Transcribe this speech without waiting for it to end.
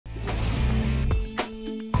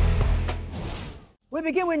We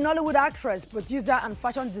begin with Nollywood actress, producer and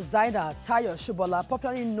fashion designer Tayo Shubola,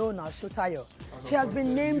 popularly known as Sotayo. She has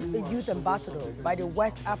been named a youth ambassador by the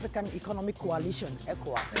West African Economic Coalition,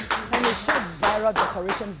 ECOWAS. In a short viral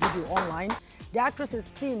decoration video online, the actress is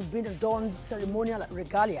seen being adorned ceremonial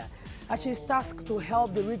regalia as she is tasked to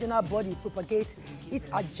help the regional body propagate its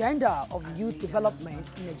agenda of youth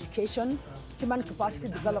development in education, human capacity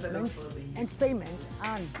development, entertainment,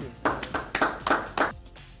 and business.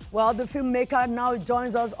 Well, the filmmaker now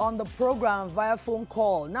joins us on the program via phone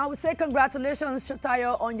call. Now we say congratulations,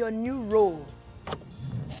 Sotayo, on your new role.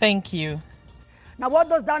 Thank you. Now, what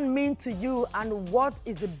does that mean to you, and what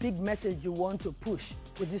is the big message you want to push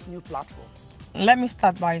with this new platform? Let me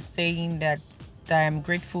start by saying that I am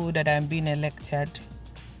grateful that I'm being elected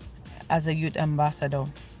as a youth ambassador.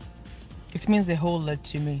 It means a whole lot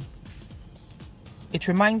to me. It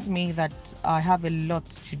reminds me that I have a lot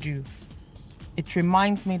to do. It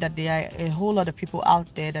reminds me that there are a whole lot of people out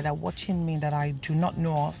there that are watching me that I do not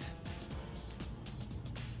know of.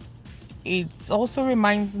 It also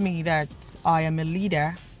reminds me that I am a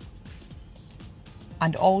leader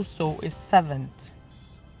and also a servant,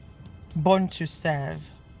 born to serve.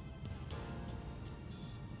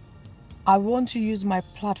 I want to use my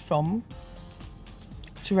platform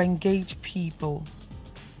to engage people.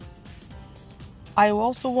 I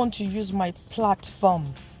also want to use my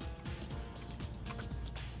platform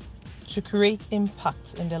to create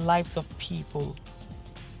impact in the lives of people,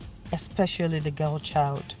 especially the girl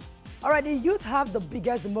child. All right, the youth have the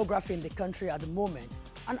biggest demography in the country at the moment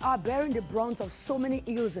and are bearing the brunt of so many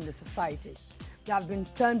ills in the society. They have been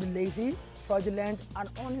termed lazy, fraudulent, and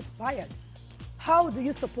uninspired. How do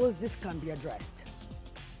you suppose this can be addressed?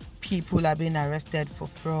 People are being arrested for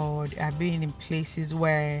fraud, are being in places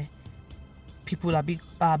where people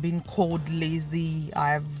are being called lazy.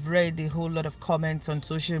 I've read a whole lot of comments on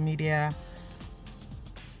social media.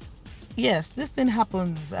 Yes, this thing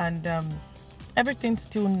happens, and everything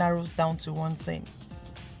still narrows down to one thing.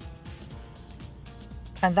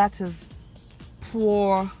 And that is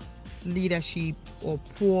poor leadership or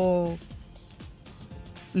poor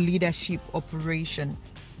leadership operation.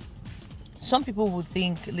 Some people would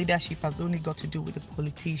think leadership has only got to do with the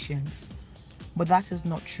politicians, but that is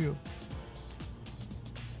not true.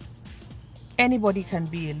 Anybody can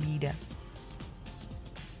be a leader.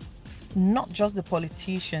 Not just the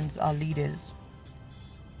politicians are leaders.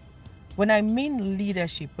 When I mean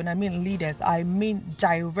leadership, when I mean leaders, I mean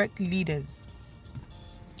direct leaders.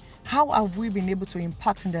 How have we been able to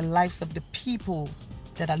impact in the lives of the people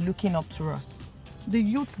that are looking up to us? The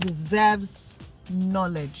youth deserves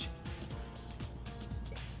knowledge.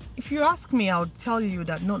 If you ask me, I would tell you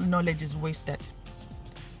that no knowledge is wasted.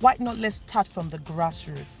 Why not let's start from the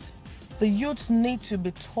grassroots? The youths need to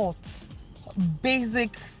be taught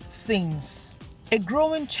basic things. A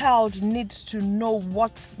growing child needs to know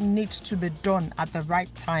what needs to be done at the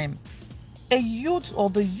right time. A youth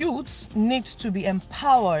or the youths needs to be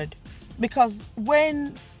empowered, because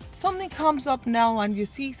when something comes up now and you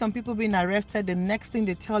see some people being arrested, the next thing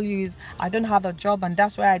they tell you is, I don't have a job and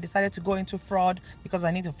that's why I decided to go into fraud because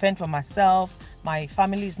I need to fend for myself. My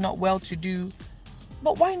family is not well to do.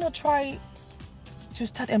 But why not try to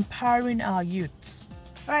start empowering our youths?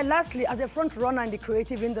 All right, lastly, as a front runner in the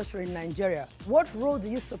creative industry in Nigeria, what role do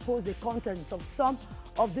you suppose the content of some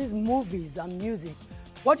of these movies and music,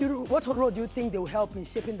 what role do you think they will help in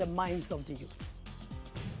shaping the minds of the youths?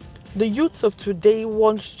 The youths of today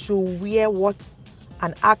want to wear what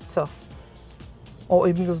an actor or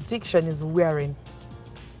a musician is wearing.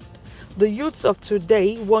 The youths of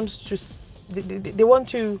today want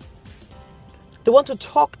to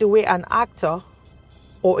talk the way an actor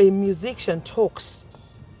or a musician talks.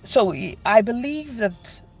 So I believe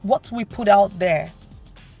that what we put out there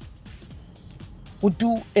would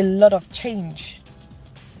do a lot of change.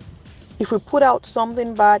 If we put out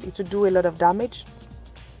something bad, it would do a lot of damage.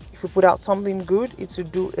 If we put out something good, it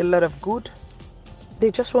would do a lot of good.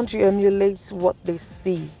 They just want to emulate what they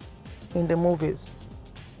see in the movies.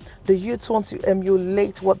 The youth want to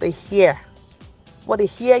emulate what they hear. What they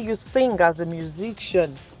hear you sing as a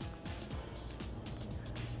musician.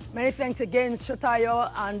 Many thanks again,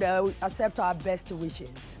 Sotayo, and we accept our best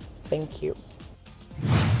wishes. Thank you.